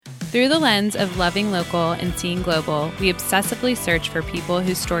Through the lens of loving local and seeing global, we obsessively search for people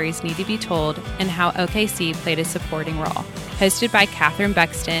whose stories need to be told and how OKC played a supporting role. Hosted by Catherine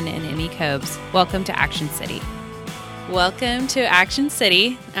Buxton and Emmy Cobes, welcome to Action City. Welcome to Action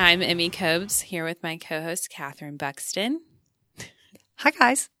City. I'm Emmy Cobes, here with my co-host Catherine Buxton. Hi,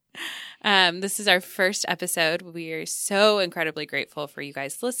 guys. This is our first episode. We are so incredibly grateful for you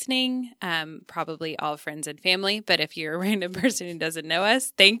guys listening, probably all friends and family. But if you're a random person who doesn't know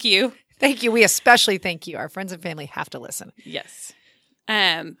us, thank you. Thank you. We especially thank you. Our friends and family have to listen. Yes.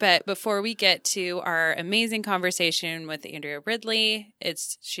 But before we get to our amazing conversation with Andrea Ridley,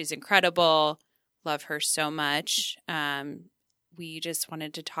 she's incredible. Love her so much. We just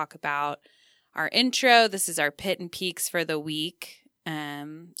wanted to talk about our intro. This is our pit and peaks for the week.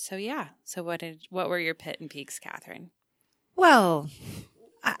 So what were your pit and peaks, Catherine? Well,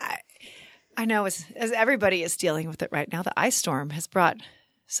 I know as everybody is dealing with it right now, the ice storm has brought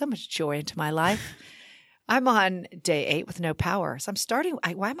so much joy into my life. I'm on day 8 with no power. So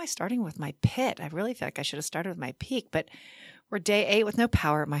why am I starting with my pit? I really feel like I should have started with my peak, but we're day 8 with no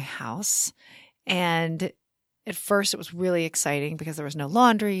power at my house. And at first, it was really exciting because there was no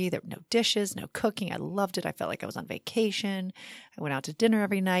laundry, there were no dishes, no cooking. I loved it. I felt like I was on vacation. I went out to dinner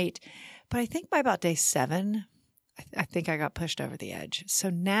every night. But I think by about day 7, I think I got pushed over the edge.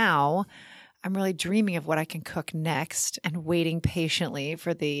 So now I'm really dreaming of what I can cook next and waiting patiently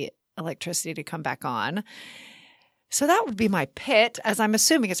for the electricity to come back on. So that would be my pit, as I'm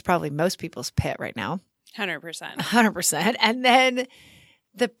assuming it's probably most people's pit right now. 100%. 100%. And then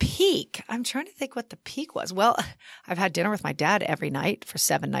the peak, I'm trying to think what the peak was. Well, I've had dinner with my dad every night for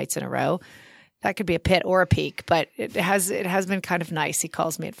 7 nights in a row. That could be a pit or a peak, but it has been kind of nice. He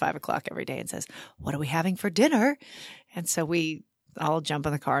calls me at 5 o'clock every day and says, "What are we having for dinner?" And so we all jump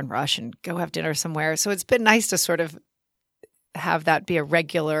in the car and rush and go have dinner somewhere. So it's been nice to sort of have that be a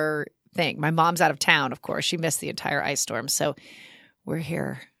regular thing. My mom's out of town, of course. She missed the entire ice storm. So we're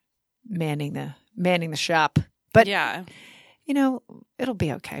here manning the shop. But yeah. You know, it'll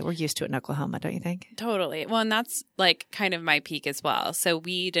be okay. We're used to it in Oklahoma, don't you think? Totally. Well, and that's like kind of my peak as well. So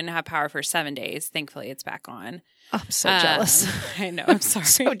we didn't have power for 7 days. Thankfully, it's back on. Oh, I'm so jealous. I know. I'm sorry.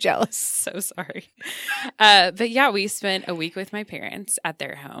 So jealous. So sorry. But yeah, we spent a week with my parents at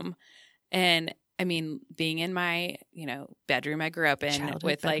their home. And I mean, being in my, bedroom I grew up in Childhood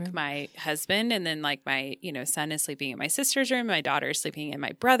with bedroom. like my husband, and then like my, son is sleeping in my sister's room. My daughter is sleeping in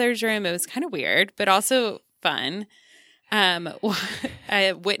my brother's room. It was kind of weird, but also fun.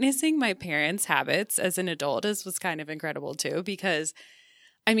 Witnessing my parents' habits as an adult was kind of incredible too, because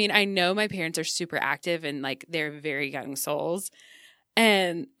I mean, I know my parents are super active and like they're very young souls,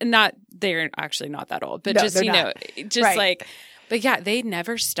 and they're actually not that old, but no, just, right. like, but yeah, they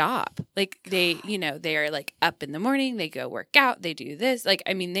never stop. Like they are like up in the morning, they go work out, they do this. Like,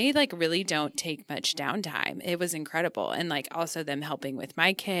 I mean, they like really don't take much downtime. It was incredible. And like also them helping with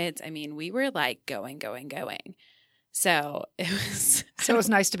my kids. I mean, we were like going. So it was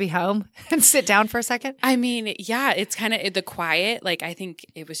nice to be home and sit down for a second. I mean, yeah, it's kind of the quiet. Like I think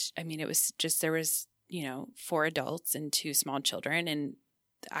it was just, there was, 4 adults and 2 small children and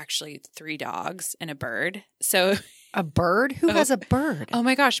actually 3 dogs and a bird. So a bird? Who has a bird? Oh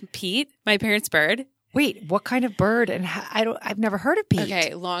my gosh, Pete, my parents' bird. Wait, what kind of bird? And I've never heard of Pete.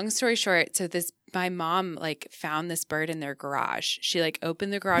 Okay, long story short, so my mom like found this bird in their garage. She like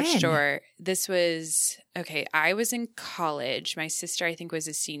opened the garage door. This was I was in college. My sister I think was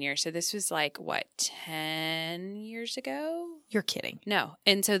a senior. So this was like 10 years ago? You're kidding. No.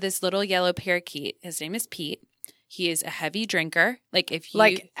 And so this little yellow parakeet, his name is Pete. He is a heavy drinker.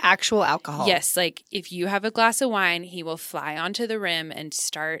 Like actual alcohol. Yes, like if you have a glass of wine, he will fly onto the rim and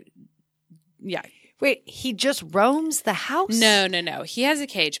start Wait, he just roams the house? No. He has a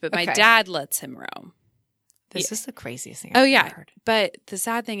cage, but my dad lets him roam. This is the craziest thing I've ever heard. But the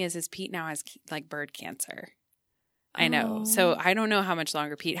sad thing is Pete now has like bird cancer. I know. So I don't know how much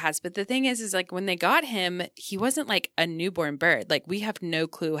longer Pete has. But the thing is like when they got him, he wasn't like a newborn bird. Like we have no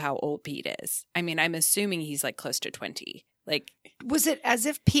clue how old Pete is. I mean, I'm assuming he's like close to 20. Like, was it as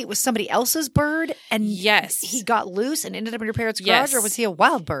if Pete was somebody else's bird and yes, he got loose and ended up in your parents' garage, or was he a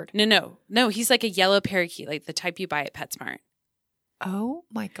wild bird? No. He's like a yellow parakeet, like the type you buy at PetSmart. Oh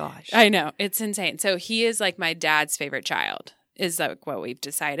my gosh. I know. It's insane. So he is like my dad's favorite child is like what we've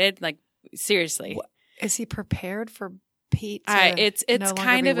decided. Like seriously. Is he prepared for Pete to it's no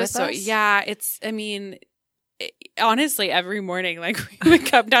kind longer of be a with story. us? Yeah, honestly, every morning, like we would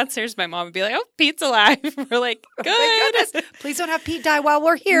come downstairs, my mom would be like, "Oh, Pete's alive." We're like, "Good." Oh my goodness. Please don't have Pete die while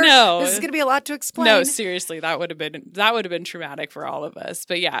we're here. No, this is going to be a lot to explain. No, seriously, that would have been traumatic for all of us.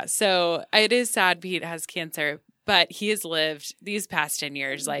 But yeah, so it is sad Pete has cancer. But he has lived these past 10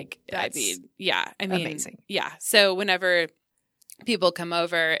 years. Like, amazing. Yeah. So whenever people come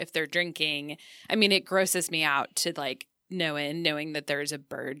over, if they're drinking, I mean, it grosses me out to like knowing that there's a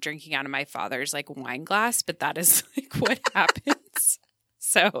bird drinking out of my father's like wine glass, but that is like what happens.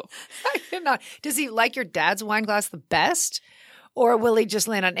 So does he like your dad's wine glass the best? Or will he just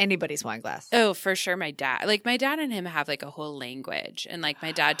land on anybody's wine glass? Oh, for sure. My dad and him have like a whole language. And like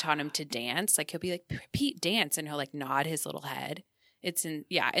my dad taught him to dance. Like he'll be like, Pete, dance. And he'll like nod his little head. And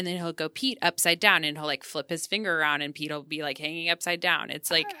then he'll go Pete upside down and he'll like flip his finger around and Pete will be like hanging upside down. It's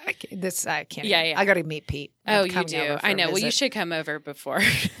like. I can't. Yeah. I got to meet Pete. Oh, you do? I know. Well, you should come over before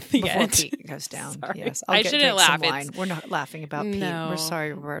Pete goes down. Sorry. Yes. I shouldn't laugh. Some wine. We're not laughing about Pete. No. We're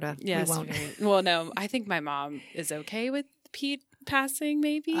sorry, Roberta. Yes. We won't. Well, no, I think my mom is okay with Pete passing,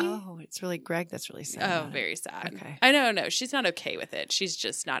 maybe. Oh, it's really Greg. That's really sad. Oh, very sad. Okay. I don't know. She's not okay with it. She's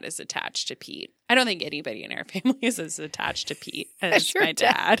just not as attached to Pete. I don't think anybody in our family is as attached to Pete as my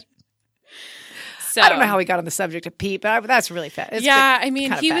dad. So I don't know how we got on the subject of Pete, but that's really fast. Yeah, I mean,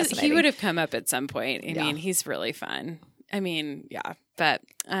 he would have come up at some point. I mean, he's really fun. I mean, yeah. But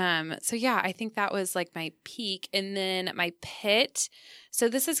so yeah, I think that was like my peak. And then my pit. So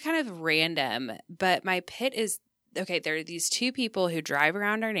this is kind of random, but my pit is okay. There are these two people who drive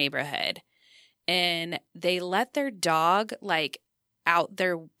around our neighborhood and they let their dog like out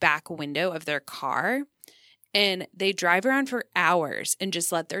their back window of their car and they drive around for hours and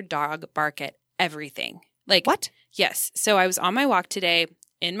just let their dog bark at everything. Like what? Yes. So I was on my walk today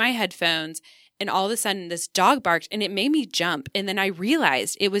in my headphones and all of a sudden this dog barked and it made me jump. And then I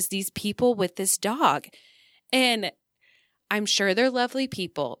realized it was these people with this dog. And I'm sure they're lovely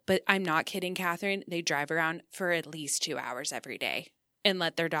people, but I'm not kidding, Catherine. They drive around for at least 2 hours every day and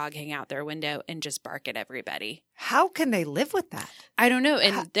let their dog hang out their window and just bark at everybody. How can they live with that? I don't know.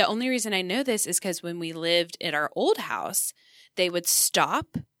 And the only reason I know this is because when we lived at our old house, they would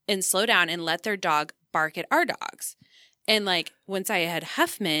stop and slow down and let their dog bark at our dogs. And like once I had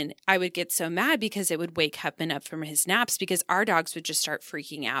Huffman, I would get so mad because it would wake Huffman up from his naps because our dogs would just start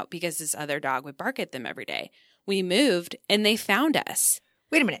freaking out because this other dog would bark at them every day. We moved and they found us.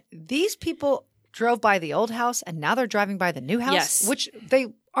 Wait a minute. These people drove by the old house and now they're driving by the new house? Yes. Which they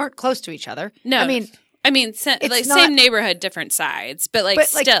aren't close to each other. No. I mean, like same neighborhood, different sides, but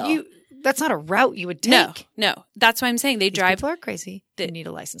still. That's not a route you would take. No. That's why I'm saying they drive. People are crazy. They need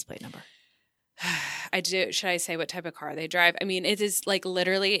a license plate number. I do. Should I say what type of car they drive? I mean, it is like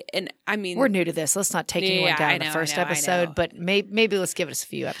literally, and I mean, we're new to this. Let's not take anyone down in the first episode, but maybe let's give it a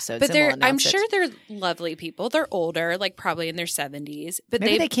few episodes. But I'm sure they're lovely people. They're older, like probably in their 70s. But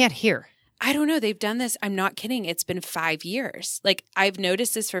maybe they can't hear. I don't know. They've done this. I'm not kidding. It's been 5 years. Like I've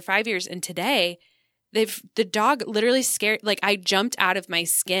noticed this for 5 years, and today the dog literally scared. Like I jumped out of my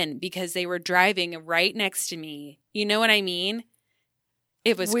skin because they were driving right next to me. You know what I mean?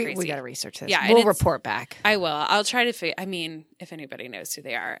 It was crazy. We got to research this. Yeah, we'll report back. I will. I'll try to figure. I mean, if anybody knows who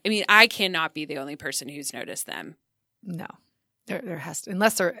they are. I mean, I cannot be the only person who's noticed them. No, there has to,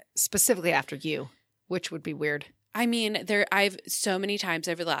 unless they're specifically after you, which would be weird. I mean, I've so many times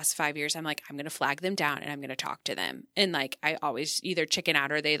over the last 5 years, I'm like, I'm going to flag them down and I'm going to talk to them, and like I always either chicken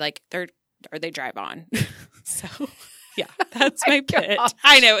out or they drive on. So. Yeah, that's my pit.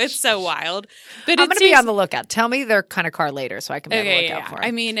 I know, it's so wild. But I'm going to be on the lookout. Tell me their kind of car later so I can be on the lookout for it.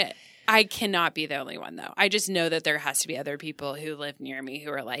 I mean, I cannot be the only one, though. I just know that there has to be other people who live near me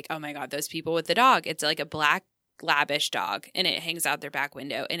who are like, oh, my God, those people with the dog. It's like a black lavish dog, and it hangs out their back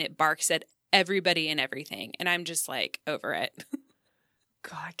window, and it barks at everybody and everything. And I'm just like over it.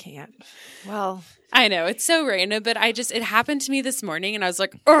 God, I can't. Well, I know it's so random, but it happened to me this morning, and I was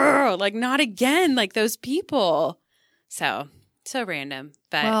like, oh, like not again, like those people. So random,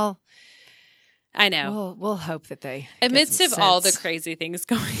 but well, I know. We'll hope that they amidst of all the crazy things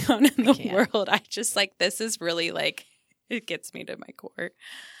going on in the world, I just like this is really like it gets me to my core.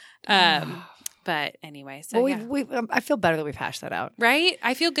 But anyway, so I feel better that we've hashed that out, right?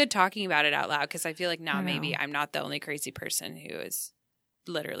 I feel good talking about it out loud because I feel like now maybe I'm not the only crazy person who is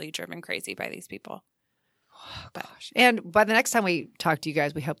literally driven crazy by these people. Oh, gosh! And by the next time we talk to you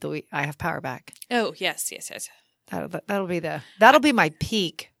guys, we hope that I have power back. Oh yes. That'll be my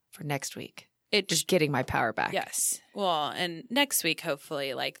peak for next week. Just getting my power back. Yes. Well, and next week,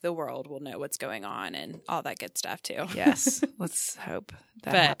 hopefully, like the world will know what's going on and all that good stuff too. Yes. Let's hope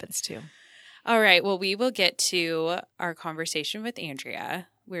that happens too. All right. Well, we will get to our conversation with Andrea.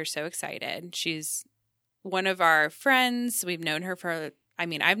 We're so excited. She's one of our friends. I've known her for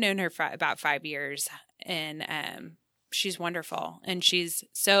about 5 years, and she's wonderful. And she's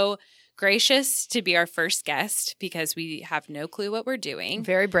so gracious to be our first guest because we have no clue what we're doing.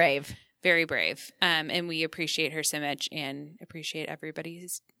 Very brave. very brave. And we appreciate her so much and appreciate everybody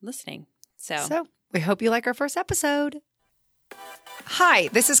who's listening. So we hope you like our first episode. Hi,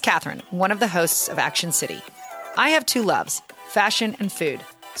 this is Catherine, one of the hosts of Action City. I have two loves, fashion and food.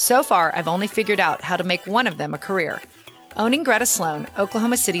 So far, I've only figured out how to make one of them a career. Owning Greta Sloan,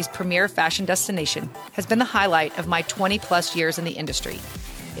 Oklahoma City's premier fashion destination, has been the highlight of my 20-plus years in the industry.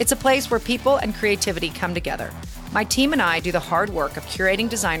 It's a place where people and creativity come together. My team and I do the hard work of curating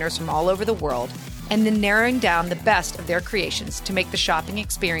designers from all over the world and then narrowing down the best of their creations to make the shopping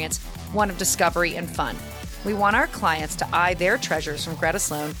experience one of discovery and fun. We want our clients to eye their treasures from Greta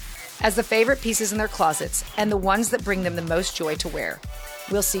Sloan as the favorite pieces in their closets and the ones that bring them the most joy to wear.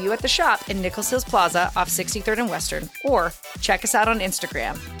 We'll see you at the shop in Nichols Hills Plaza off 63rd and Western, or check us out on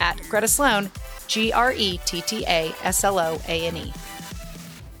Instagram at Greta Sloan, GrettaSloane.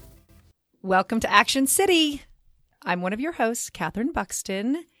 Welcome to Action City. I'm one of your hosts, Catherine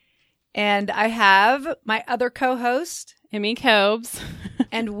Buxton, and I have my other co-host, Emmy Cobes.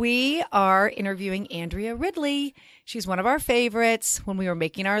 and we are interviewing Andrea Ridley. She's one of our favorites. When we were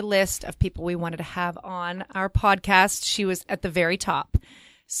making our list of people we wanted to have on our podcast, she was at the very top.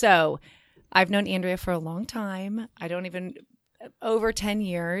 So I've known Andrea for a long time. Over 10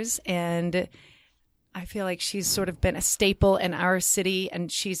 years. And I feel like she's sort of been a staple in our city, and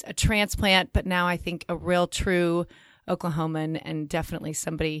she's a transplant, but now I think a real true Oklahoman, and definitely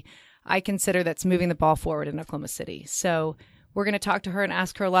somebody I consider that's moving the ball forward in Oklahoma City. So we're going to talk to her and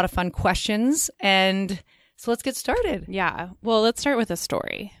ask her a lot of fun questions. And so let's get started. Yeah. Well, let's start with a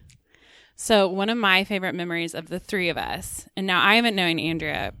story. So one of my favorite memories of the three of us, and now I haven't known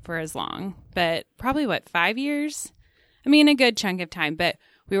Andrea for as long, but probably 5 years? I mean, a good chunk of time, but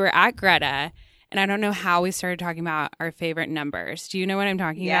we were at Greta. And I don't know how we started talking about our favorite numbers. Do you know what I'm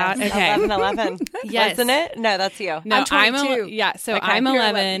talking about? Okay. 11. Yes. Wasn't it? No, that's you. No, I'm 22. So Okay, I'm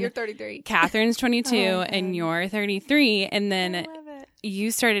 11. You're 33. Catherine's 22 Oh, and you're 33. And then I love it.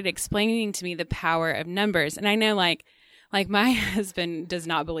 you started explaining to me the power of numbers. And I know like my husband does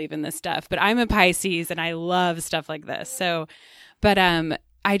not believe in this stuff, but I'm a Pisces and I love stuff like this. So, but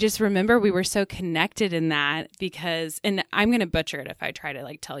I just remember we were so connected in that because, and I'm going to butcher it if I try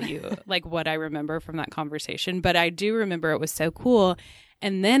to tell you what I remember from that conversation, but I do remember it was so cool.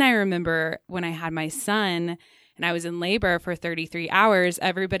 And then I remember when I had my son and I was in labor for 33 hours,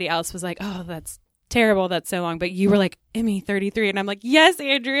 everybody else was like, oh, that's terrible. That's so long. But you were like, Emmy, 33. And I'm like, yes,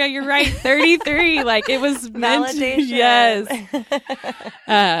 Andrea, you're right. 33. It was meant to. Validation. Yes.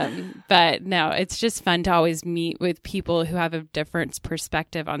 But no, it's just fun to always meet with people who have a different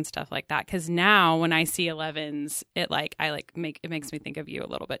perspective on stuff like that. Cause now when I see 11s, it makes me think of you a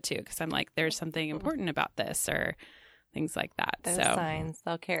little bit too. Cause I'm like, there's something important about this or things like that. Those so signs,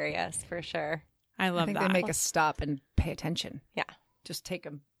 they'll carry us for sure. I love I think that. they make us stop and pay attention. Yeah, Just take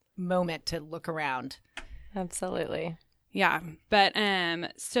a moment to look around. absolutely. Yeah. But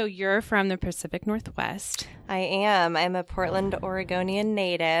so you're from the Pacific Northwest. I am. I'm a Portland, Oregonian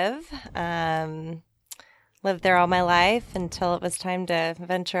native. Lived there all my life until it was time to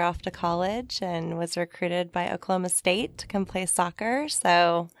venture off to college and was recruited by Oklahoma State to come play soccer.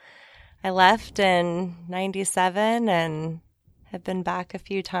 So I left in 97 and have been back a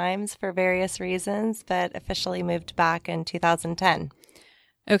few times for various reasons, but officially moved back in 2010.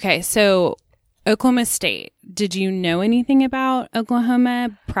 Okay, so Oklahoma State, did you know anything about Oklahoma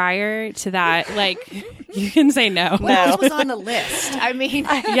prior to that? You can say no. What else was on the list? I mean,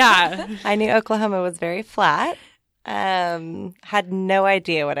 Yeah. I knew Oklahoma was very flat. Had no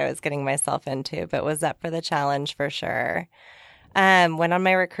idea what I was getting myself into, but was up for the challenge for sure. Went on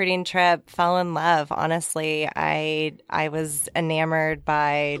my recruiting trip, fell in love. Honestly, I was enamored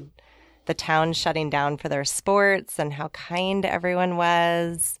by the town shutting down for their sports and how kind everyone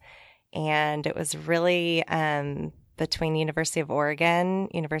was. And it was really between University of Oregon,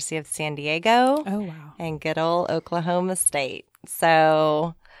 University of San Diego, Oh, wow. and good old Oklahoma State.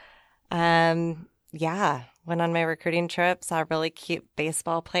 So, yeah, went on my recruiting trip, saw a really cute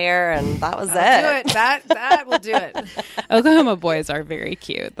baseball player, and that was that'll it. do it. That will do it. Oklahoma boys are very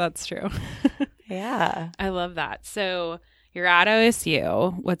cute. That's true. Yeah. I love that. So you're at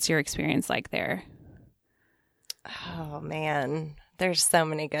OSU. What's your experience like there? Oh, man. There's so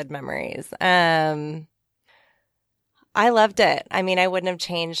many good memories. I loved it. I mean, I wouldn't have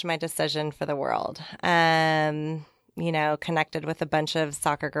changed my decision for the world. Connected with a bunch of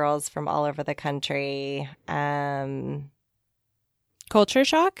soccer girls from all over the country. Culture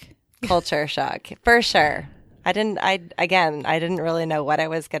shock? Culture shock, for sure. I didn't really know what I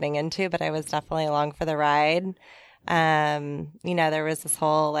was getting into, but I was definitely along for the ride. There was this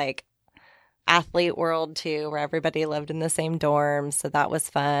whole athlete world too, where everybody lived in the same dorms. So that was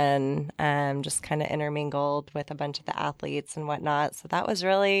fun. Just kind of intermingled with a bunch of the athletes and whatnot. So that was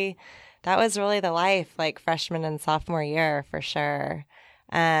really the life, like freshman and sophomore year for sure.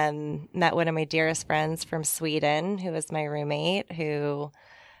 Met one of my dearest friends from Sweden, who was my roommate, who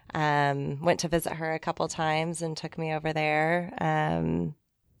went to visit her a couple times and took me over there.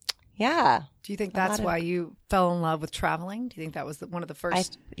 Yeah. Do you think that's why you fell in love with traveling? Do you think that was one of the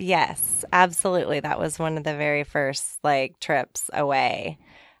first? Yes, absolutely. That was one of the very first like trips away.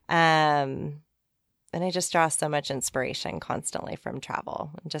 And I just draw so much inspiration constantly from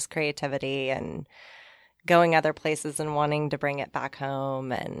travel and just creativity and going other places and wanting to bring it back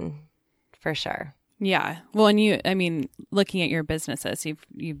home, and for sure. Yeah. Well, and I mean, looking at your businesses,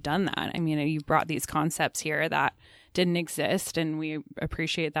 you've done that. I mean, you brought these concepts here that didn't exist, and we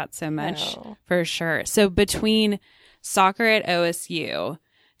appreciate that so much for sure. So between soccer at OSU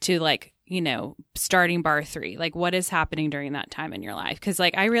to like, starting Bar 3, like what is happening during that time in your life? Because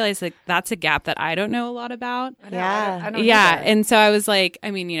like I realized like that's a gap that I don't know a lot about. I don't yeah. either. And so I was like,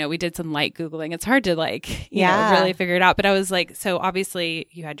 I mean, we did some light Googling. It's hard to like, really figure it out. But I was like, so obviously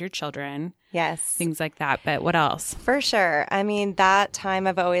you had your children. Yes. Things like that. But what else? For sure. I mean, that time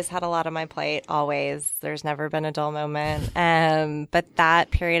I've always had a lot on my plate, always. There's never been a dull moment. But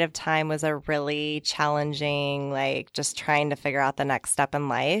that period of time was a really challenging, like just trying to figure out the next step in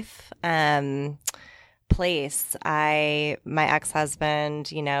life. Place. My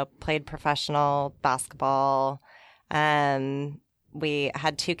ex-husband, played professional basketball. We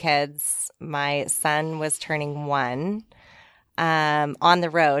had 2 kids. My son was turning 1. On the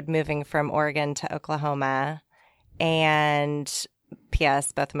road, moving from Oregon to Oklahoma. And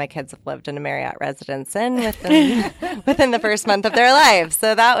P.S., both of my kids have lived in a Marriott Residence Inn within the first month of their lives.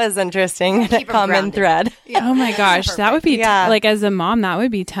 So that was interesting. A common thread. Yeah. Oh my gosh. That would be, like as a mom, that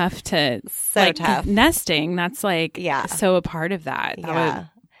would be tough to, tough. Nesting, that's like, so a part of that.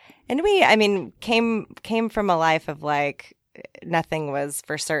 And we, came from a life of like, nothing was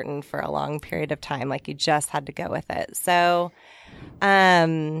for certain for a long period of time. Like you just had to go with it. So,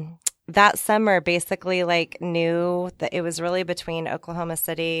 that summer basically like knew that it was really between Oklahoma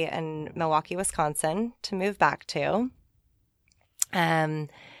City and Milwaukee, Wisconsin to move back to.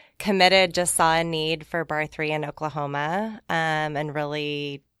 Committed, just saw a need for Bar 3 in Oklahoma, and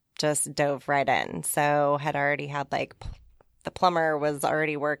really just dove right in. So had already had like the plumber was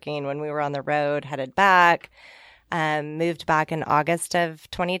already working when we were on the road, headed back. Moved back in August of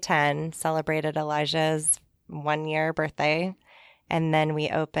 2010, celebrated Elijah's 1-year birthday, and then we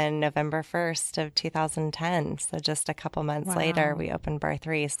opened November 1st of 2010. So just a couple months later, we opened Bar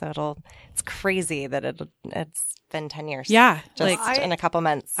 3. So it's crazy that it's been 10 years. Yeah. Just in a couple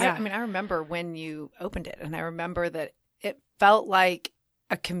months. I remember when you opened it, and I remember that it felt like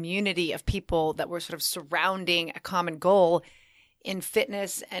a community of people that were sort of surrounding a common goal in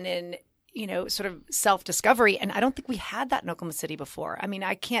fitness and in sort of self-discovery. And I don't think we had that in Oklahoma City before. I mean,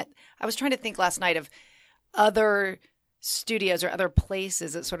 I was trying to think last night of other studios or other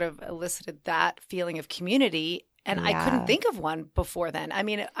places that sort of elicited that feeling of community. And I couldn't think of one before then. I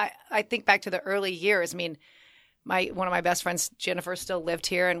mean, I think back to the early years. I mean, one of my best friends, Jennifer, still lived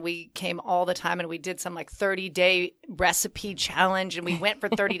here, and we came all the time, and we did some like 30-day recipe challenge, and we went for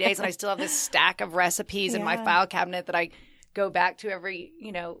 30 days, and I still have this stack of recipes in my file cabinet that I go back to every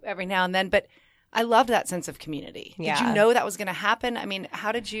now and then. But I loved that sense of community. Did you know that was going to happen? I mean,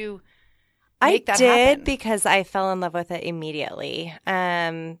 how did you make that happen? I did, because I fell in love with it immediately.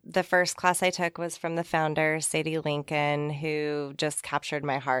 The first class I took was from the founder, Sadie Lincoln, who just captured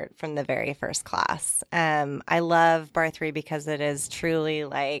my heart from the very first class. I love Bar 3 because it is truly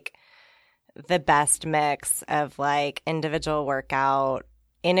like the best mix of like individual workout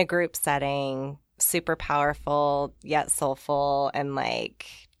in a group setting, super powerful yet soulful, and like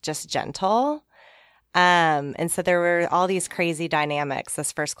just gentle. And so there were all these crazy dynamics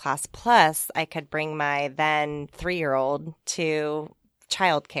this first class. Plus, I could bring my then 3-year-old to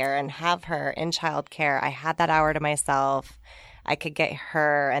childcare and have her in childcare. I had that hour to myself. I could get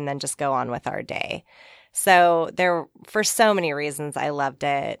her and then just go on with our day. So for so many reasons, I loved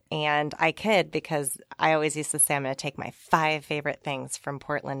it. And I could, because I always used to say, I'm going to take my 5 favorite things from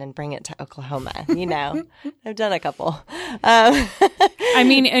Portland and bring it to Oklahoma. I've done a couple. I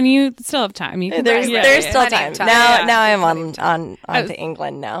mean, and you still have time. You can there's still time. Now I'm on to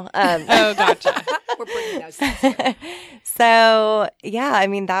England now. Oh, gotcha. We're bringing those things. So, yeah, I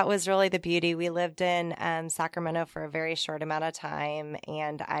mean, that was really the beauty. We lived in Sacramento for a very short amount of time,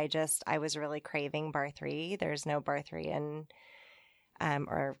 and I was really craving Bar 3. There's no Bar 3 in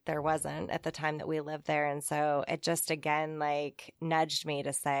or there wasn't at the time that we lived there. And so it just, again, like nudged me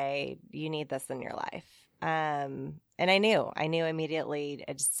to say, you need this in your life. And I knew immediately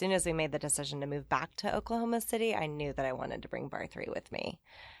as soon as we made the decision to move back to Oklahoma City, I knew that I wanted to bring Bar3 with me.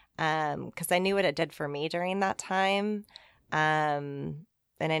 Because I knew what it did for me during that time. And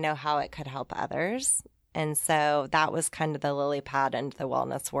I know how it could help others. And so that was kind of the lily pad into the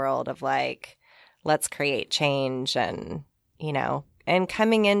wellness world of like, let's create change and, and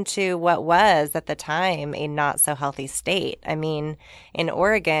coming into what was at the time a not so healthy state. I mean, in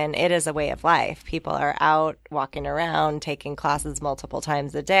Oregon, it is a way of life. People are out walking around, taking classes multiple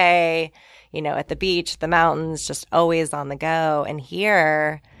times a day, at the beach, the mountains, just always on the go. And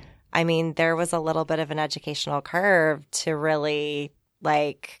here, I mean, there was a little bit of an educational curve to really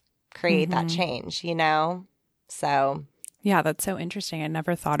like create that change, So. Yeah, that's so interesting. I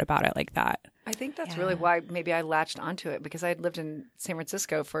never thought about it like that. I think that's really why maybe I latched onto it, because I had lived in San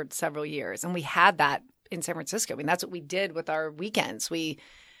Francisco for several years, and we had that in San Francisco. I mean, that's what we did with our weekends. We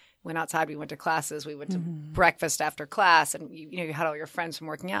went outside, we went to classes, we went to breakfast after class, and you had all your friends from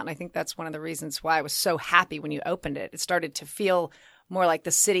working out. And I think that's one of the reasons why I was so happy when you opened it. It started to feel more like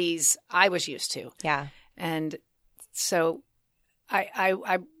the cities I was used to. Yeah. And so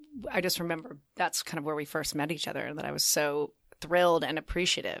I just remember that's kind of where we first met each other, and that I was so thrilled and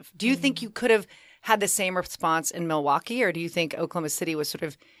appreciative. Do you think you could have had the same response in Milwaukee, or do you think Oklahoma City was sort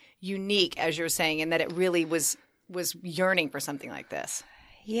of unique, as you're saying, and that it really was yearning for something like this?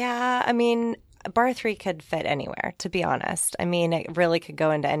 Yeah, I mean, Bar3 could fit anywhere, to be honest. I mean, it really could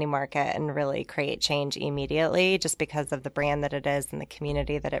go into any market and really create change immediately just because of the brand that it is and the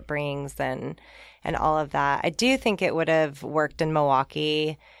community that it brings and all of that. I do think it would have worked in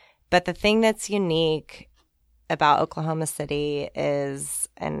Milwaukee, but the thing that's unique about Oklahoma City is,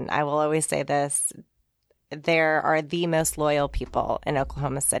 and I will always say this, there are the most loyal people in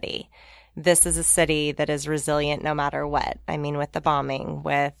Oklahoma City. This is a city that is resilient no matter what. I mean, with the bombing,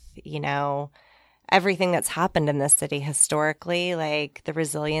 with, everything that's happened in this city historically, like the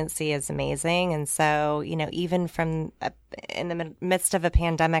resiliency is amazing. And so, even from in the midst of a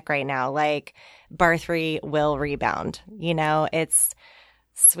pandemic right now, like Bar3 will rebound. It's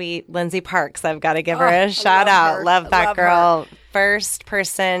sweet Lindsay Parks. I've got to give her a shout out. Love that girl. First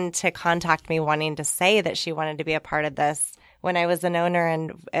person to contact me wanting to say that she wanted to be a part of this when I was an owner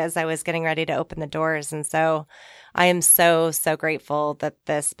and as I was getting ready to open the doors. And so I am so, so grateful that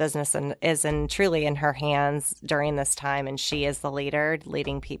this business is truly in her hands during this time. And she is the leader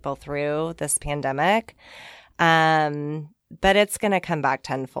leading people through this pandemic. But it's going to come back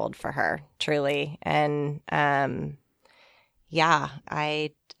tenfold for her, truly. And,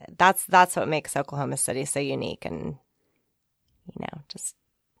 that's what makes Oklahoma City so unique and, just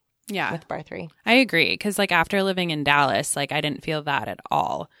with Bar3. I agree. Because after living in Dallas, I didn't feel that at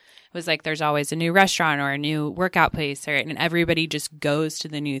all. It was there's always a new restaurant or a new workout place, and everybody just goes to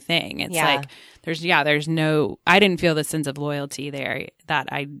the new thing. It's there's no, I didn't feel the sense of loyalty there that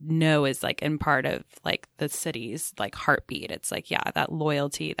I know is in part of the city's heartbeat. It's that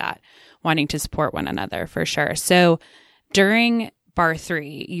loyalty, that wanting to support one another for sure. So during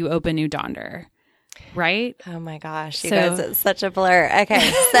Bar3, you open New Donder, right? Oh my gosh, you guys, it's such a blur.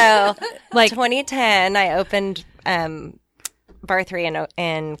 Okay, so 2010, I opened Bar3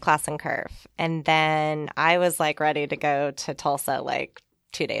 in Class and Curve, and then I was ready to go to Tulsa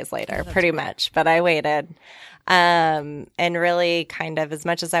 2 days later, pretty much. But I waited, and really kind of as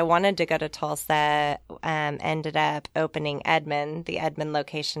much as I wanted to go to Tulsa, ended up opening the Edmond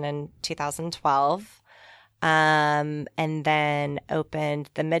location in 2012. And then opened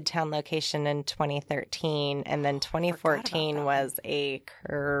the Midtown location in 2013. And then 2014 was a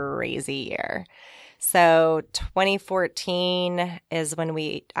crazy year. So 2014 is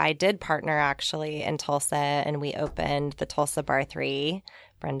when I did partner actually in Tulsa, and we opened the Tulsa Bar3,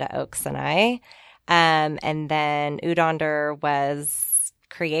 Brenda Oaks and I. And then Udonder was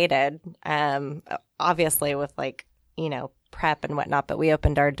created, obviously with prep and whatnot, but we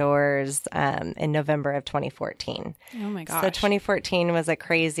opened our doors in November of 2014. Oh my gosh. So 2014 was a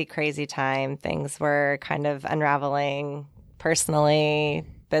crazy, crazy time. Things were kind of unraveling personally.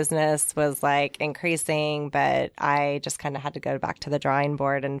 Business was increasing, but I just kind of had to go back to the drawing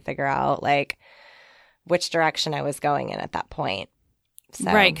board and figure out which direction I was going in at that point.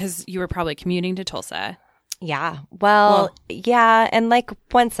 So, right, because you were probably commuting to Tulsa. Yeah. Well, yeah. And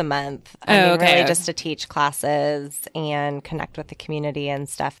once a month. I mean, really just to teach classes and connect with the community and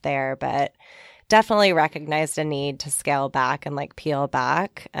stuff there. But definitely recognized a need to scale back and peel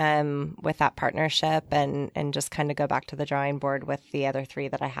back with that partnership and just kind of go back to the drawing board with the other three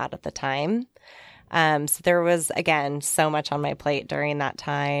that I had at the time. So there was, again, so much on my plate during that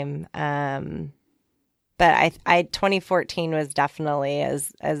time. But 2014 was definitely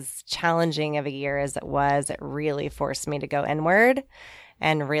as challenging of a year as it was. It really forced me to go inward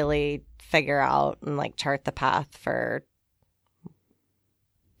and really figure out and like chart the path for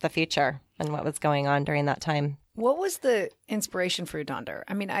the future and what was going on during that time. What was the inspiration for Udonder?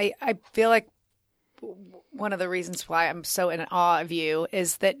 I mean, I feel like one of the reasons why I'm so in awe of you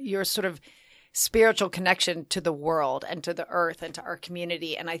is that your sort of spiritual connection to the world and to the earth and to our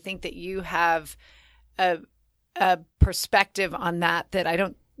community. And I think that you have a perspective on that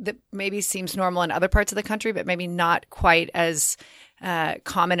that maybe seems normal in other parts of the country, but maybe not quite as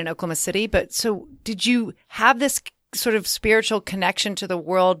common in Oklahoma City. But so did you have this sort of spiritual connection to the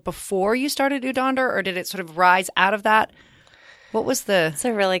world before you started Udonder, or did it sort of rise out of that? What was the... That's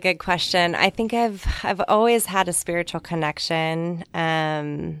a really good question. I think I've always had a spiritual connection.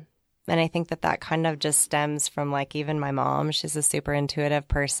 And I think that kind of just stems from like even my mom. She's a super intuitive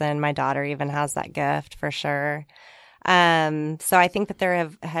person. My daughter even has that gift for sure. So I think that there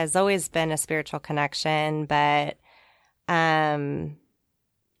has always been a spiritual connection, but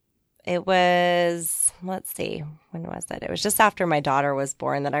it was, let's see, when was it? It was just after my daughter was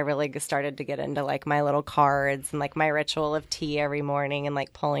born that I really started to get into like my little cards and like my ritual of tea every morning and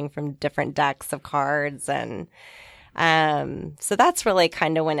like pulling from different decks of cards. And so that's really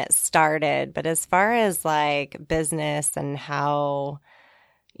kind of when it started. But as far as like business and how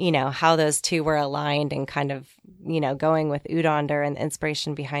those two were aligned and kind of, going with Udonder and the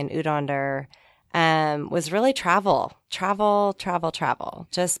inspiration behind Udonder, was really travel.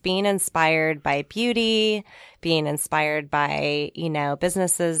 Just being inspired by beauty, being inspired by,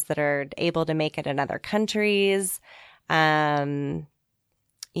 businesses that are able to make it in other countries, and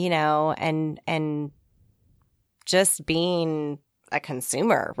just being a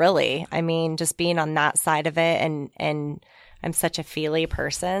consumer, really. I mean, just being on that side of it, and I'm such a feely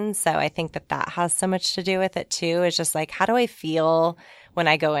person. So I think that has so much to do with it too. It's just like, how do I feel when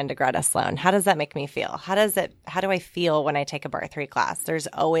I go into Greta Sloan? How does that make me feel? How do I feel when I take a Bar3 class? There's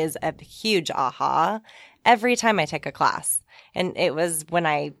always a huge aha every time I take a class. And it was when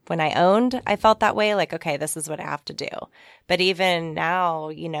I owned, I felt that way, like, okay, this is what I have to do. But even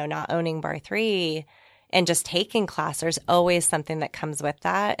now, not owning Bar3 and just taking class, there's always something that comes with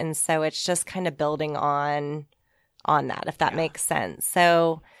that. And so it's just kind of building on that, if that makes sense.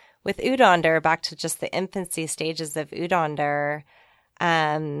 So with Udonder, back to just the infancy stages of Udonder,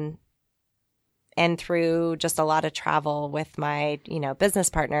 and through just a lot of travel with my, business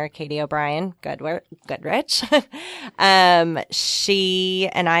partner, Katie O'Brien, Goodrich, she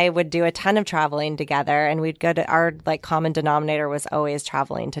and I would do a ton of traveling together, and we'd go to our like common denominator was always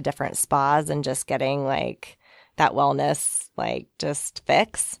traveling to different spas and just getting like that wellness, like just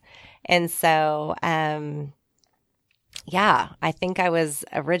fix. And so, yeah, I think I was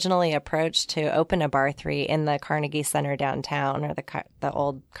originally approached to open a Bar3 in the Carnegie Center downtown, or the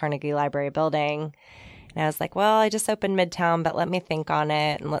old Carnegie Library building. And I was like, well, I just opened Midtown, but let me think on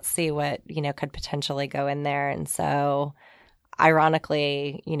it and let's see what, could potentially go in there. And so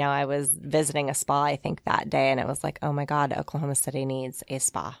ironically, I was visiting a spa, I think that day, and it was like, oh my God, Oklahoma City needs a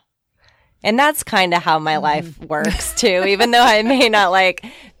spa. And that's kind of how my life works too. Even though I may not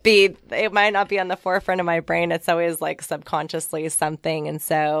it might not be on the forefront of my brain. It's always like subconsciously something. And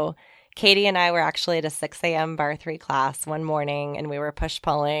so Katie and I were actually at a 6 a.m. Bar3 class one morning, and we were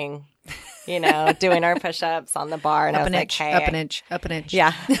push-pulling, doing our push-ups on the bar. And I was like, hey. Up an inch.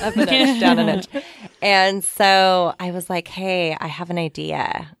 Yeah, up an inch, down an inch. And so I was like, hey, I have an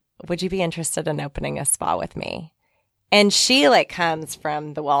idea. Would you be interested in opening a spa with me? And she comes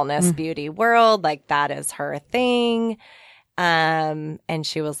from the wellness beauty world. Like that is her thing. And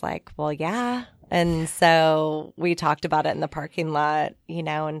she was like, well, yeah. And so we talked about it in the parking lot,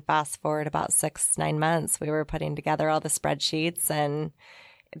 and fast forward about 6-9 months, we were putting together all the spreadsheets and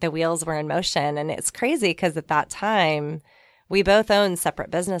the wheels were in motion. And it's crazy because at that time we both owned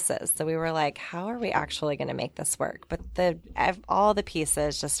separate businesses. So we were like, how are we actually going to make this work? But all the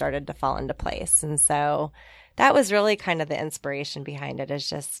pieces just started to fall into place. And so that was really kind of the inspiration behind it, is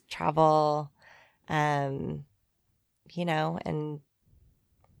just travel, and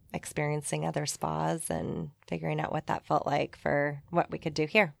experiencing other spas and figuring out what that felt like for what we could do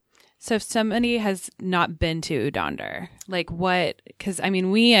here. So if somebody has not been to Udonder, because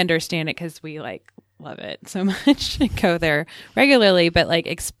we understand it because we love it so much and go there regularly, but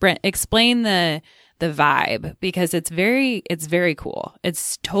explain the the vibe because it's very cool.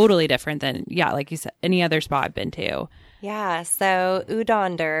 It's totally different than, like you said, any other spa I've been to. Yeah, so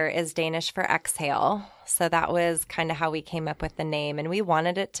Udonder is Danish for exhale. So that was kind of how we came up with the name. And we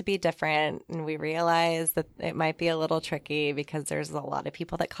wanted it to be different. And we realized that it might be a little tricky because there's a lot of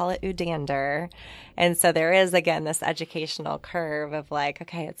people that call it Udander. And so there is, again, this educational curve of like,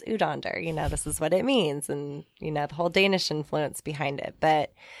 okay, it's Udonder. This is what it means. And, the whole Danish influence behind it.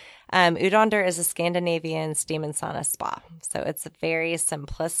 But Udonder is a Scandinavian steam and sauna spa. So it's very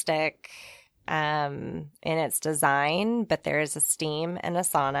simplistic in its design, but there is a steam and a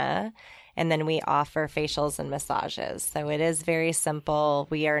sauna, and then we offer facials and massages. So it is very simple.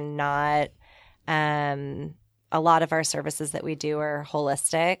 We are not a lot of our services that we do are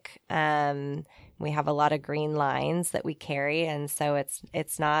holistic. We have a lot of green lines that we carry, and so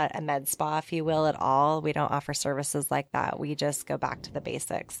it's not a med spa, if you will, at all. We don't offer services like that. We just go back to the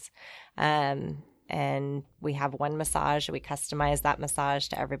basics. And we have one massage. We customize that massage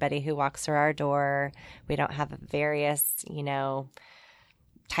to everybody who walks through our door. We don't have various,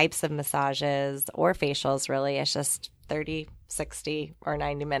 types of massages or facials, really. It's just 30, 60, or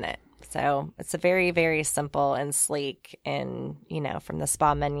 90-minute. So it's a very, very simple and sleek and, from the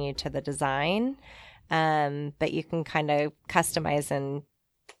spa menu to the design. But you can kind of customize and,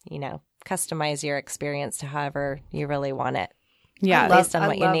 customize your experience to however you really want it. Yeah. Based on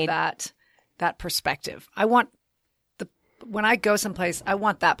what you need. That perspective. When I go someplace, I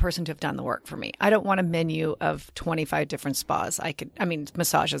want that person to have done the work for me. I don't want a menu of 25 different spas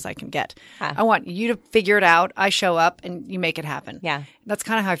massages I can get. I want you to figure it out. I show up and you make it happen. Yeah. That's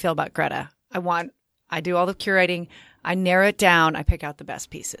kind of how I feel about Greta. I do all the curating. I narrow it down. I pick out the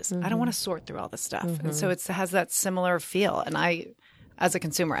best pieces. I don't want to sort through all the stuff. And so it has that similar feel. And as a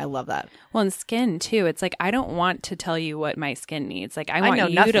consumer, I love that. Well, and skin too. It's like, I don't want to tell you what my skin needs. Like, I want know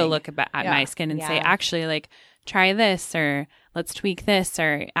you nothing. to look at my skin and say, actually, like, try this, or let's tweak this,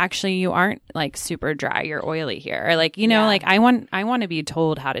 or actually, you aren't like super dry, you're oily here. Or like, like I want to be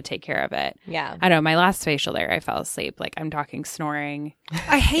told how to take care of it. Yeah. I don't know. My last facial there, I fell asleep. Like, I'm talking snoring.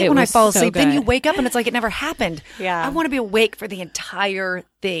 I hate when I fall asleep. Then you wake up and it's like it never happened. Yeah. I want to be awake for the entire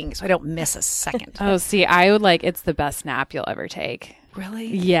thing so I don't miss a second. Oh, see, I would it's the best nap you'll ever take. Really?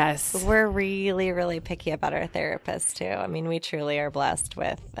 Yes. We're really, really picky about our therapists too. I mean, we truly are blessed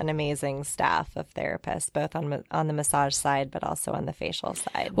with an amazing staff of therapists, both on the massage side, but also on the facial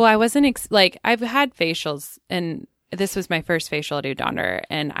side. Well, I wasn't I've had facials, and this was my first facial at Udonder,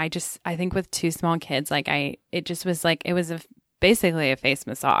 and I think with two small kids, it was basically a face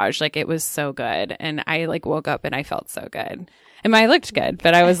massage. Like, it was so good, and I woke up and I felt so good, and I looked good,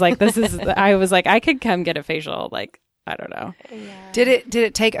 but I was like, I could come get a facial. I don't know. Yeah. Did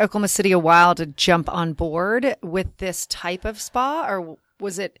it take Oklahoma City a while to jump on board with this type of spa, or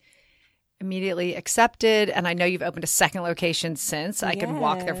was it immediately accepted? And I know you've opened a second location since. I can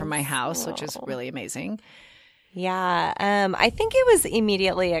walk there from my house, which is really amazing. Yeah. I think it was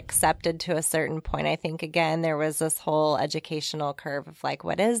immediately accepted to a certain point. I think, again, there was this whole educational curve of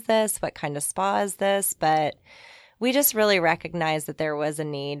what is this? What kind of spa is this? But we just really recognized that there was a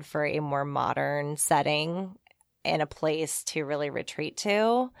need for a more modern setting and a place to really retreat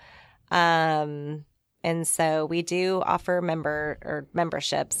to. And so we do offer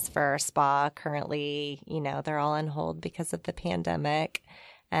memberships for our spa. Currently, they're all on hold because of the pandemic,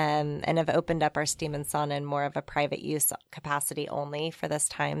 and have opened up our steam and sauna in more of a private use capacity only for this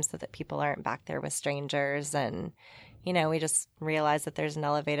time so that people aren't back there with strangers. And, we just realize that there's an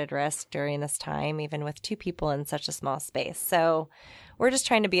elevated risk during this time, even with two people in such a small space. So we're just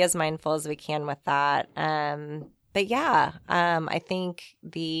trying to be as mindful as we can with that. But yeah, I think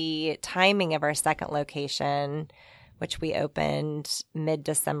the timing of our second location, which we opened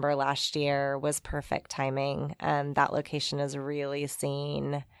mid-December last year, was perfect timing. That location has really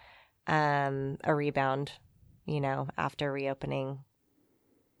seen a rebound, after reopening,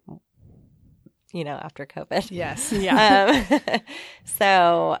 after COVID. Yes. Yeah.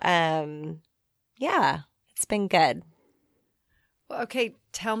 So, yeah, it's been good. Well, okay,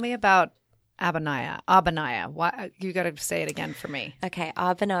 tell me about Abanaya. Why, you got to say it again for me. Okay,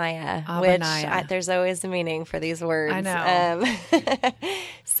 Abanaya, Abanaya. which there's always a meaning for these words. I know.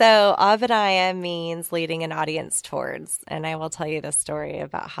 So Abanaya means leading an audience towards, and I will tell you the story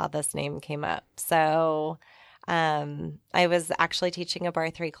about how this name came up. So I was actually teaching a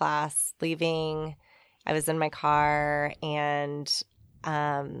Bar 3 class, leaving. I was in my car, and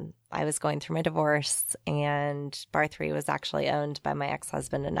I was going through my divorce, and Bar 3 was actually owned by my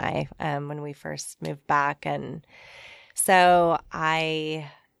ex-husband and I when we first moved back. And so I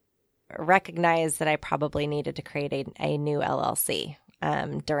recognized that I probably needed to create a new LLC.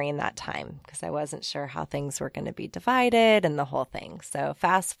 during that time because I wasn't sure how things were going to be divided and the whole thing. So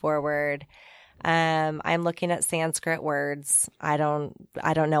fast forward, I'm looking at Sanskrit words. I don't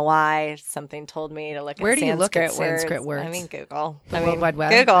know why. Something told me to look Where at do you look at Sanskrit Sanskrit words? I mean, Google. The World Wide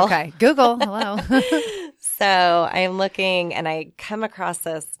Web? Google. Okay. Google. Hello. So I'm looking and I come across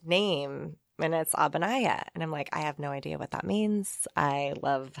this name and it's Abinaya. And I'm like, I have no idea what that means. I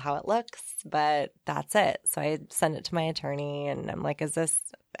love how it looks, but that's it. So I send it to my attorney and I'm like, is this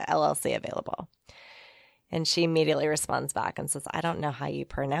LLC available? And she immediately responds back and says, I don't know how you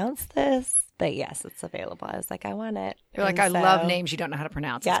pronounce this, but yes, it's available. I was like, I want it. You're like, I love names you don't know how to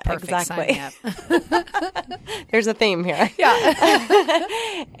pronounce. Yeah, it's perfect. exactly. Sign me up. There's a theme here.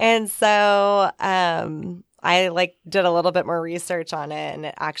 Yeah. And so I did a little bit more research on it, and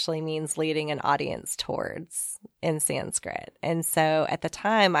it actually means leading an audience towards in Sanskrit. And so at the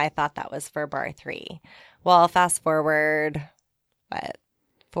time, I thought that was for bar 3. Well, fast forward,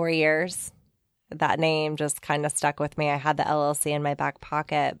 4 years? That name just kind of stuck with me. I had the LLC in my back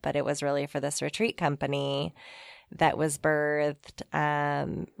pocket, but it was really for this retreat company that was birthed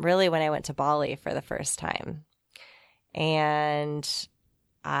really when I went to Bali for the first time. And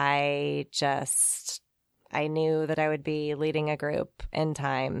I knew that I would be leading a group in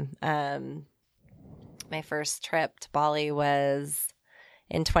time. My first trip to Bali was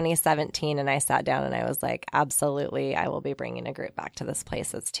in 2017, and I sat down and I was like, absolutely, I will be bringing a group back to this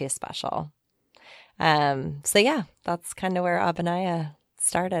place. It's too special. So yeah, that's kind of where Abinaya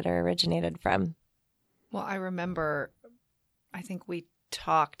started or originated from. Well, I remember, I think we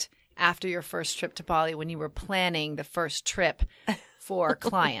talked after your first trip to Bali when you were planning the first trip for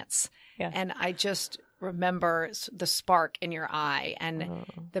clients. Yeah. And I just remember the spark in your eye and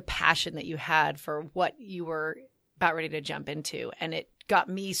the passion that you had for what you were about ready to jump into. And it got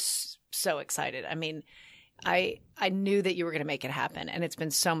me so excited. I mean, I knew that you were going to make it happen. And it's been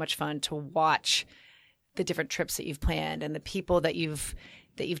so much fun to watch the different trips that you've planned and the people that you've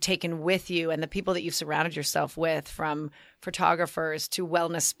taken with you and the people that you've surrounded yourself with, from photographers to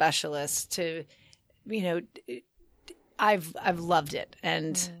wellness specialists to, I've loved it.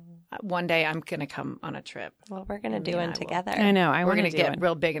 And one day I'm going to come on a trip. Well, we're going to do one together. I know. We're going to get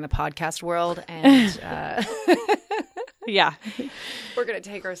real big in the podcast world. And yeah, we're going to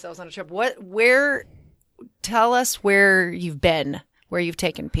take ourselves on a trip. Tell us where you've been, where you've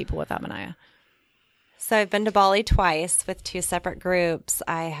taken people with Abinaya. So I've been to Bali twice with 2 separate groups.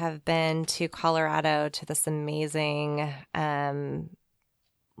 I have been to Colorado to this amazing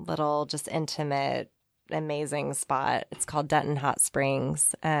little just intimate, amazing spot. It's called Denton Hot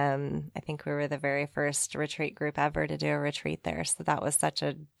Springs. I think we were the very first retreat group ever to do a retreat there. So that was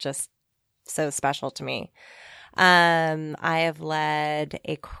just so special to me. I have led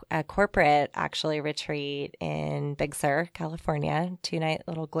a corporate actually retreat in Big Sur, California, 2-night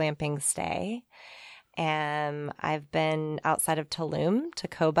little glamping stay. I've been outside of Tulum,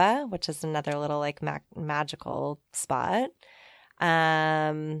 Tacoba, which is another little magical spot.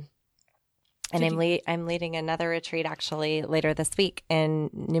 And I'm leading another retreat actually later this week in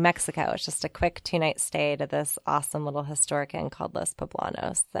New Mexico. It's just a quick 2-night stay to this awesome little historic inn called Los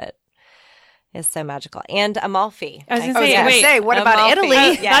Poblanos that is so magical. And Amalfi. I was going to say, what about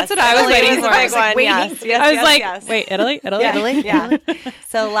Italy? That's what I was waiting for. I was like, wait, Italy? Italy? Yeah.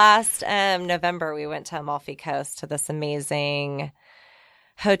 So last November, we went to Amalfi Coast to this amazing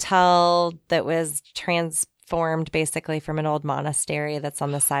hotel that was transformed basically from an old monastery that's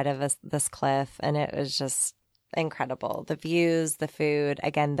on the side of this cliff. And it was just incredible. The views, the food,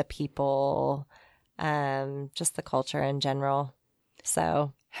 again, the people, just the culture in general.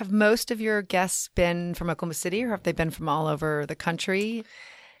 So... Have most of your guests been from Oklahoma City, or have they been from all over the country?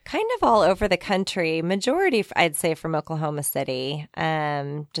 Kind of all over the country. Majority, I'd say, from Oklahoma City,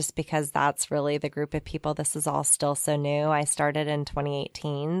 just because that's really the group of people. This is all still so new. I started in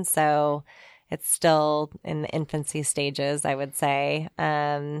 2018, so it's still in the infancy stages, I would say.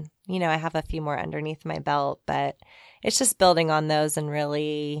 I have a few more underneath my belt, but it's just building on those and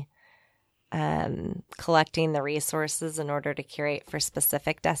really... collecting the resources in order to curate for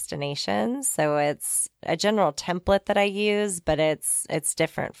specific destinations. So it's a general template that I use, but it's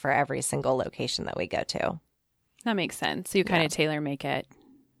different for every single location that we go to. That makes sense. So you kind of tailor make it.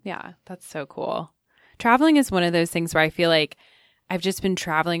 Yeah, that's so cool. Traveling is one of those things where I feel like I've just been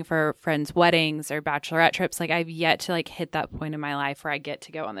traveling for friends' weddings or bachelorette trips. Like I've yet to hit that point in my life where I get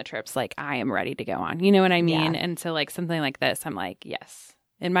to go on the trips like I am ready to go on. You know what I mean? Yeah. And so something like this, I'm like, yes.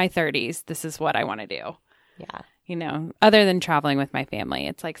 In my 30s, this is what I want to do. Yeah. Other than traveling with my family,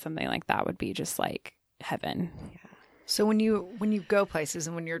 it's something like that would be just heaven. Yeah. So when you go places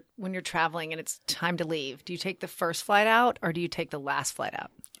and when you're traveling and it's time to leave, do you take the first flight out or do you take the last flight out?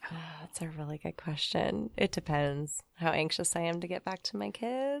 Oh, that's a really good question. It depends how anxious I am to get back to my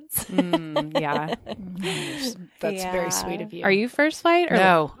kids. Yeah. That's very sweet of you. Are you first flight? Or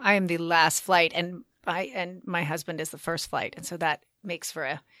No, I am the last flight, and my husband is the first flight, and so that makes for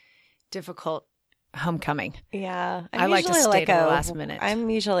a difficult homecoming. Yeah. I like to stay to the last minute. I'm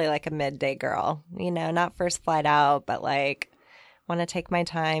usually like a midday girl, not first flight out, but like want to take my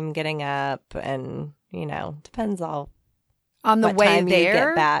time getting up and, depends all On the what way time you there,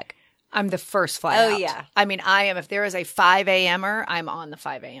 get back. I'm the first flight Oh, out. yeah. I mean, I am. If there is a 5 a.m.er, I'm on the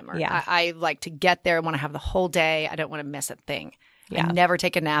 5 a.m.er. Yeah. I like to get there. I want to have the whole day. I don't want to miss a thing. Yeah. I never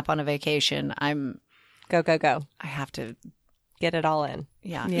take a nap on a vacation. Go, go, go. I have to. Get it all in.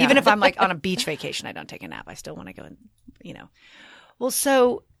 Yeah. Yeah. Even if I'm like on a beach vacation, I don't take a nap. I still want to go and, Well,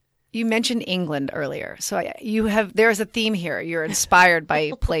 so you mentioned England earlier. So there's a theme here. You're inspired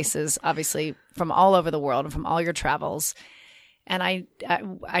by places, obviously, from all over the world and from all your travels. And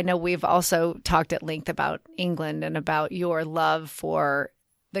I know we've also talked at length about England and about your love for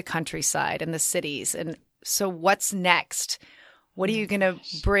the countryside and the cities. And so what's next? What are you going to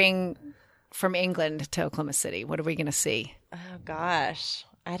bring from England to Oklahoma City? What are we going to see? Oh gosh,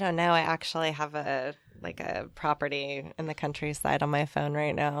 I don't know. I actually have a property in the countryside on my phone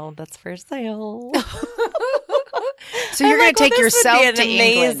right now that's for sale. So you're going to take yourself would be to an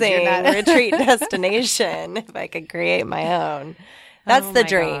England. You're amazing not- retreat destination if I could create my own. That's Oh the my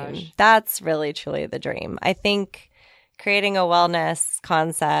dream. gosh. That's really truly the dream. I think creating a wellness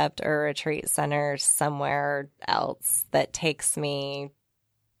concept or retreat center somewhere else that takes me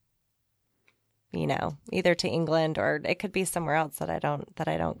either to England or it could be somewhere else that I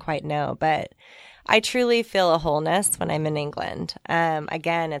don't quite know. But I truly feel a wholeness when I'm in England.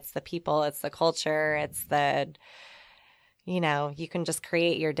 Again, it's the people, it's the culture, it's the, you can just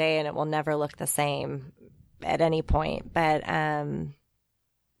create your day and it will never look the same at any point. But and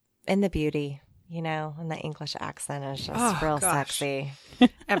the beauty, and the English accent is just real gosh. sexy.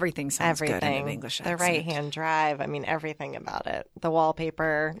 Everything sounds good in Everything. an English The accent. right-hand drive. I mean, everything about it. The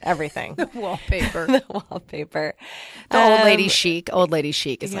wallpaper, everything. Wallpaper. The wallpaper. The old lady chic. Old lady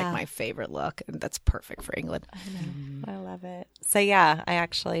chic is yeah. like my favorite look, and that's perfect for England. I love it. So yeah, I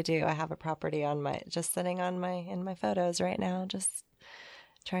actually do. I have a property just sitting in my photos right now, just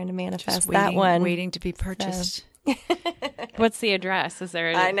trying to manifest that one. waiting to be purchased. What's the address? Is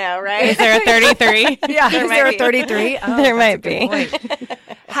there? I know, right? Is there a 33? Yeah, There is might there a be. 33? Oh, There that's might a good be. point.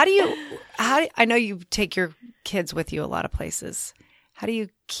 I know you take your kids with you a lot of places. How do you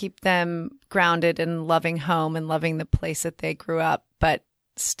keep them grounded and loving home and loving the place that they grew up, but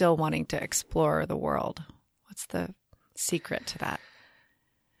still wanting to explore the world? What's the secret to that?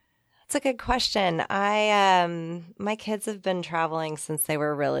 That's a good question. My kids have been traveling since they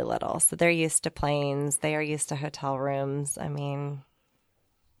were really little, so they're used to planes. They are used to hotel rooms. I mean,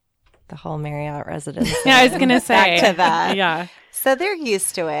 the whole Marriott residence. Yeah, I was gonna say back to that. Yeah. So they're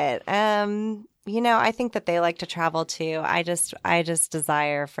used to it. I think that they like to travel too. I just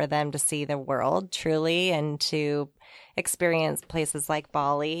desire for them to see the world truly and to experience places like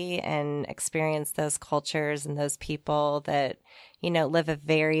Bali and experience those cultures and those people that, live a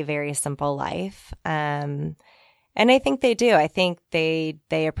very, very simple life. And I think they do. I think they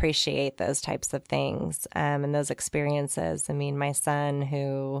appreciate those types of things and those experiences. I mean, my son,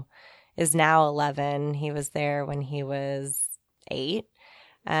 who is now 11, he was there when he was 8.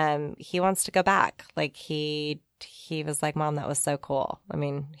 He wants to go back. Like he was like, Mom, that was so cool. I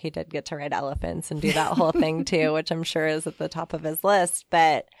mean, he did get to ride elephants and do that whole thing too, which I'm sure is at the top of his list.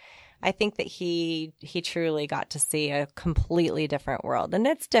 But I think that he truly got to see a completely different world. And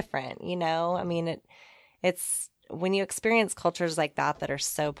it's different, I mean, it's when you experience cultures like that are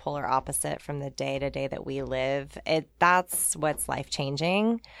so polar opposite from the day to day that we live, that's what's life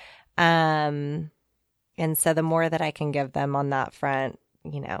changing. And so the more that I can give them on that front,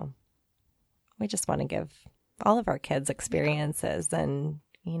 we just want to give all of our kids experiences and,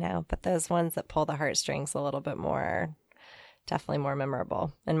 but those ones that pull the heartstrings a little bit more are definitely more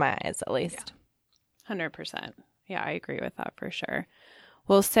memorable in my eyes, at least. 100%. Yeah, I agree with that for sure.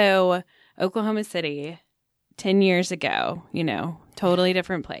 Well, so Oklahoma City, 10 years ago, totally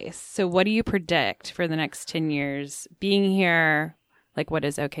different place. So what do you predict for the next 10 years being here? Like, what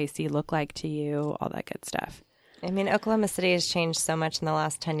does OKC look like to you? All that good stuff. I mean, Oklahoma City has changed so much in the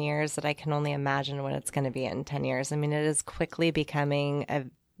last 10 years that I can only imagine what it's going to be in 10 years. I mean, it is quickly becoming a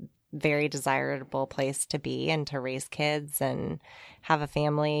very desirable place to be and to raise kids and have a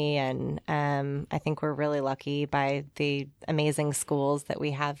family. And I think we're really lucky by the amazing schools that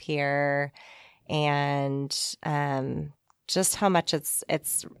we have here. and just how much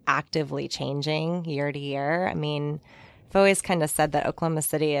it's actively changing year to year. I mean, I've always kind of said that Oklahoma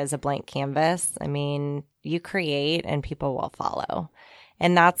City is a blank canvas. I mean, you create and people will follow.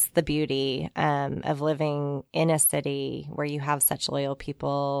 And that's the beauty of living in a city where you have such loyal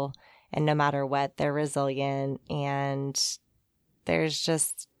people, and no matter what, they're resilient, and there's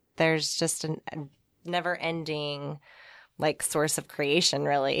just a never ending like source of creation,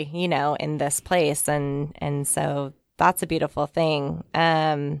 really, you know, in this place. And so that's a beautiful thing.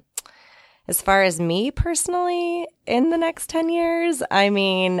 As far as me personally, in the next 10 years, I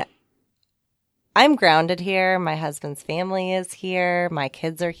mean, I'm grounded here. My husband's family is here. My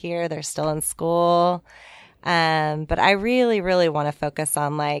kids are here. They're still in school. But I really, really want to focus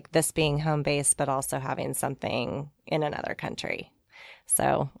on like this being home base, but also having something in another country.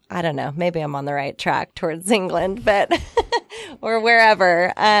 So I don't know, maybe I'm on the right track towards England, but or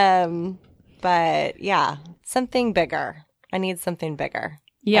wherever. But yeah, something bigger. I need something bigger.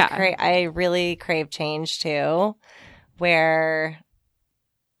 Yeah. I really crave change too, where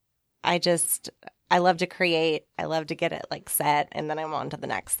I love to create. I love to get it like set, and then I'm on to the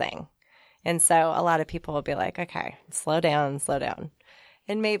next thing. And so a lot of people will be like, okay, slow down.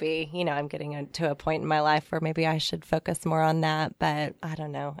 And maybe, you know, I'm getting to a point in my life where maybe I should focus more on that, but I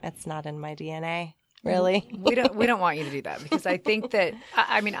don't know. It's not in my DNA, really. We don't want you to do that, because I think that,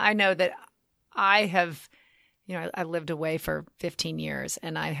 I mean, I know that I have, you know, I lived away for 15 years,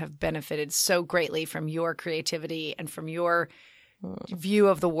 and I have benefited so greatly from your creativity and from your view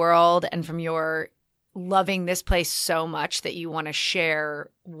of the world and from your loving this place so much that you want to share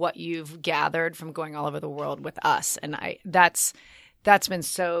what you've gathered from going all over the world with us. And that's been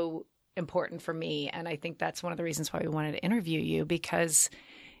so important for me. And I think that's one of the reasons why we wanted to interview you, because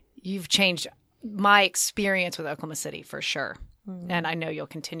you've changed my experience with Oklahoma City for sure. And I know you'll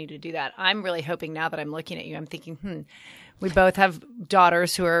continue to do that. I'm really hoping, now that I'm looking at you, I'm thinking, we both have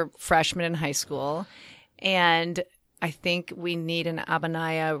daughters who are freshmen in high school. And I think we need an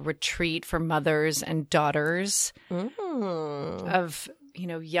Abinaya retreat for mothers and daughters of, you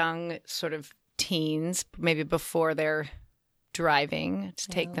know, young sort of teens, maybe before they're driving, to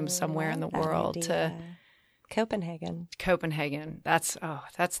take them somewhere in the world to Copenhagen. That's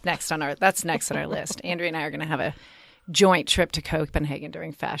next on our list. Andrea and I are going to have a joint trip to Copenhagen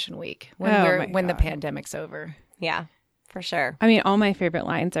during Fashion Week when the pandemic's over. Yeah, for sure. I mean, all my favorite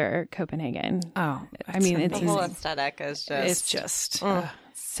lines are Copenhagen. Oh, I mean, the whole aesthetic is just so and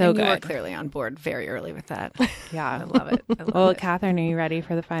good. You were clearly on board very early with that. Yeah, I love it. Well, Catherine, are you ready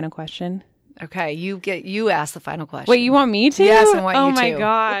for the final question? Okay, you ask the final question. Wait, you want me to? Yes, I want you to. Oh my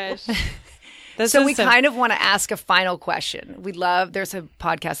gosh. So we kind of want to ask a final question. There's a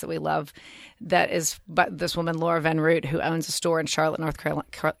podcast that we love that is this woman, Laura Van Root, who owns a store in Charlotte, North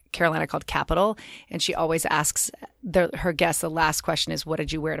Carolina called Capital. And she always asks her guests, the last question is, what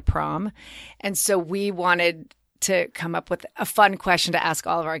did you wear to prom? And so we wanted to come up with a fun question to ask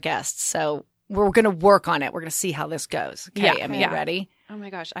all of our guests. So we're going to work on it. We're going to see how this goes. Okay, Yeah, Emmy, yeah. you ready? Oh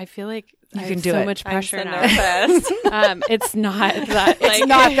my gosh, I feel like You I can have do so it. much pressure I'm so now. nervous. It's not that. It's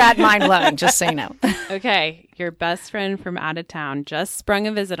not that mind-blowing, just so you know. Okay, your best friend from out of town just sprung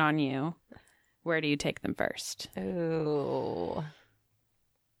a visit on you. Where do you take them first? Ooh.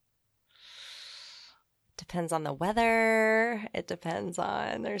 Depends on the weather. It depends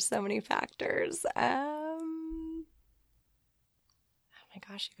on, there's so many factors. Oh my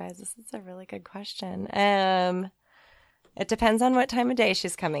gosh, you guys, this is a really good question. It depends on what time of day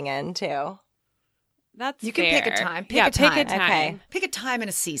she's coming in, too. That's You can pick a time. Pick a Pick a time. time. Okay. Pick a time and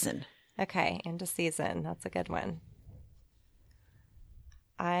a season. Okay, into season. That's a good one.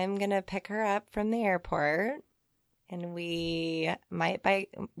 I'm going to pick her up from the airport, and we might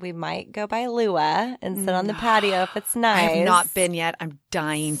go by Lua and sit on the patio if it's I nice. have not been yet. I'm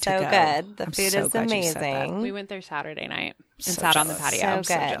dying to So go. good. The I'm food so is glad you said that. amazing. We went there Saturday night and So sat on the jealous. patio. So I'm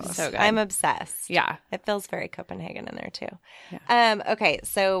good. jealous. So good. I'm obsessed. Yeah. It feels very Copenhagen in there too. Yeah. Okay,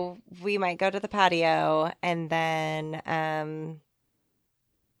 so we might go to the patio, and then I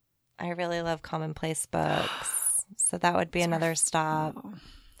really love Commonplace books, so that would be another stop. Oh.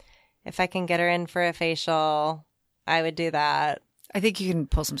 If I can get her in for a facial, I would do that. I think you can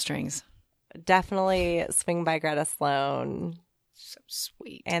pull some strings. Definitely swing by Greta Sloan, So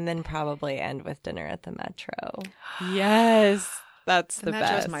sweet. and then probably end with dinner at the Metro. Yes. That's the Metro's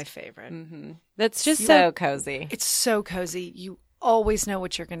best. my favorite. Mm-hmm. That's just So cozy. It's so cozy. You always know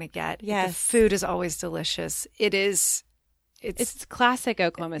what you're going to get. Yes. The food is always delicious. It's classic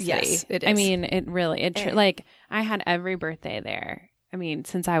Oklahoma City. Yes, it I is. mean, it really, like, I had every birthday there. I mean,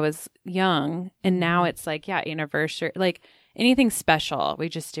 since I was young, and now it's like, yeah, anniversary. Like, anything special, we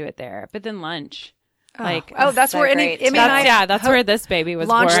just do it there. But then lunch. That's so where great. Emmy and I That's where this baby was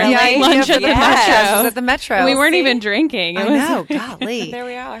launched born. the idea Lunch for at the the podcast. Metro. It was at the Metro. And we weren't even drinking. I know, golly. There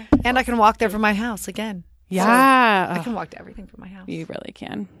we are. And I can walk there from my house again. Yeah. So I can walk to everything from my house. You really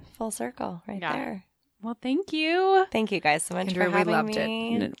can. Full circle right Yeah. there. Well, thank you. Thank you guys so much Andrea, for we having loved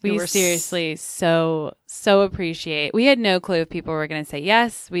me. it. We were seriously so appreciate. We had no clue if people were going to say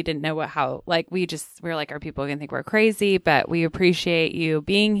yes. We didn't know we were like, are people going to think we're crazy? But we appreciate you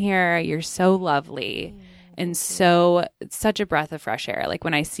being here. You're so lovely and such a breath of fresh air. Like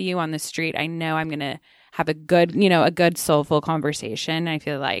when I see you on the street, I know I'm going to have a good soulful conversation. I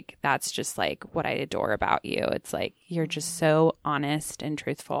feel like that's just like what I adore about you. It's like you're just so honest and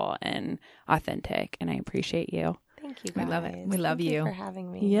truthful and authentic, and I appreciate you. Thank you guys. We love it. We love Thank you. for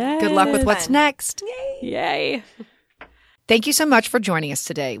having me. Yeah. Good luck with what's Fun. next. Yay. Thank you so much for joining us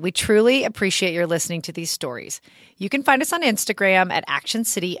today. We truly appreciate your listening to these stories. You can find us on Instagram at Action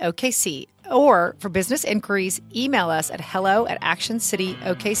City OKC, or for business inquiries, email us at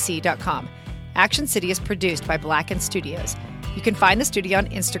hello@actioncityokc.com. Action City is produced by Blacken Studios. You can find the studio on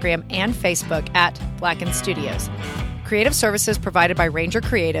Instagram and Facebook at Blacken Studios. Creative services provided by Ranger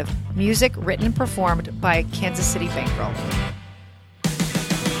Creative. Music written and performed by Kansas City Bankroll.